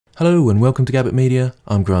Hello and welcome to Gabbett Media.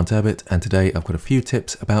 I'm Grant Abbott and today I've got a few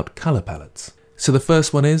tips about colour palettes. So the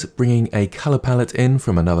first one is bringing a colour palette in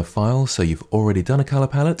from another file. So you've already done a colour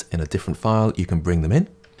palette in a different file, you can bring them in.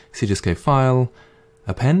 So you just go File,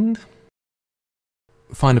 Append,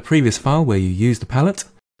 find a previous file where you used the palette,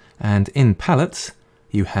 and in Palettes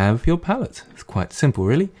you have your palette. It's quite simple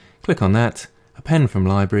really. Click on that, Append from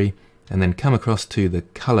Library, and then come across to the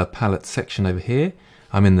Colour Palette section over here.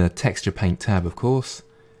 I'm in the Texture Paint tab of course.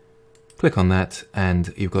 Click on that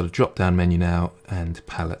and you've got a drop down menu now and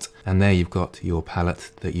palette, and there you've got your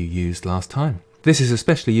palette that you used last time. This is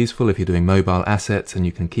especially useful if you're doing mobile assets and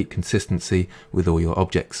you can keep consistency with all your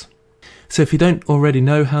objects. So if you don't already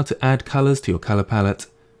know how to add colours to your colour palette,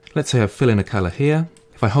 let's say I fill in a colour here.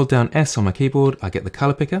 If I hold down S on my keyboard I get the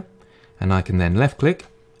colour picker and I can then left click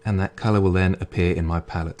and that colour will then appear in my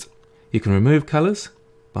palette. You can remove colours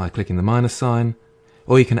by clicking the minus sign,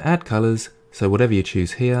 or you can add colours, so whatever you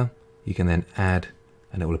choose here you can then add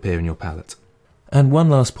and it will appear in your palette. And one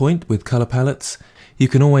last point with colour palettes, you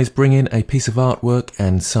can always bring in a piece of artwork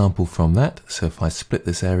and sample from that. So if I split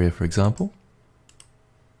this area for example,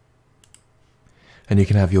 and you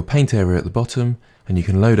can have your paint area at the bottom and you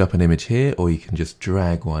can load up an image here, or you can just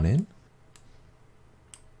drag one in.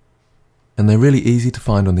 And they're really easy to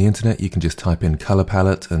find on the internet. You can just type in colour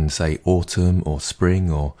palette and say autumn or spring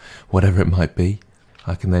or whatever it might be.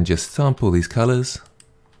 I can then just sample these colours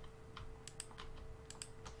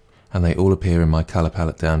and they all appear in my colour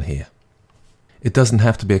palette down here. It doesn't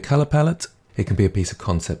have to be a colour palette, it can be a piece of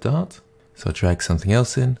concept art. So I drag something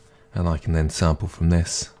else in and I can then sample from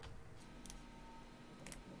this.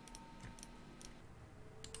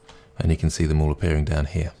 And you can see them all appearing down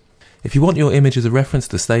here. If you want your image as a reference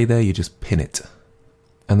to stay there, you just pin it.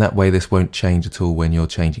 And that way this won't change at all when you're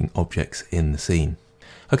changing objects in the scene.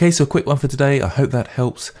 Okay, so a quick one for today. I hope that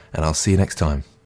helps and I'll see you next time.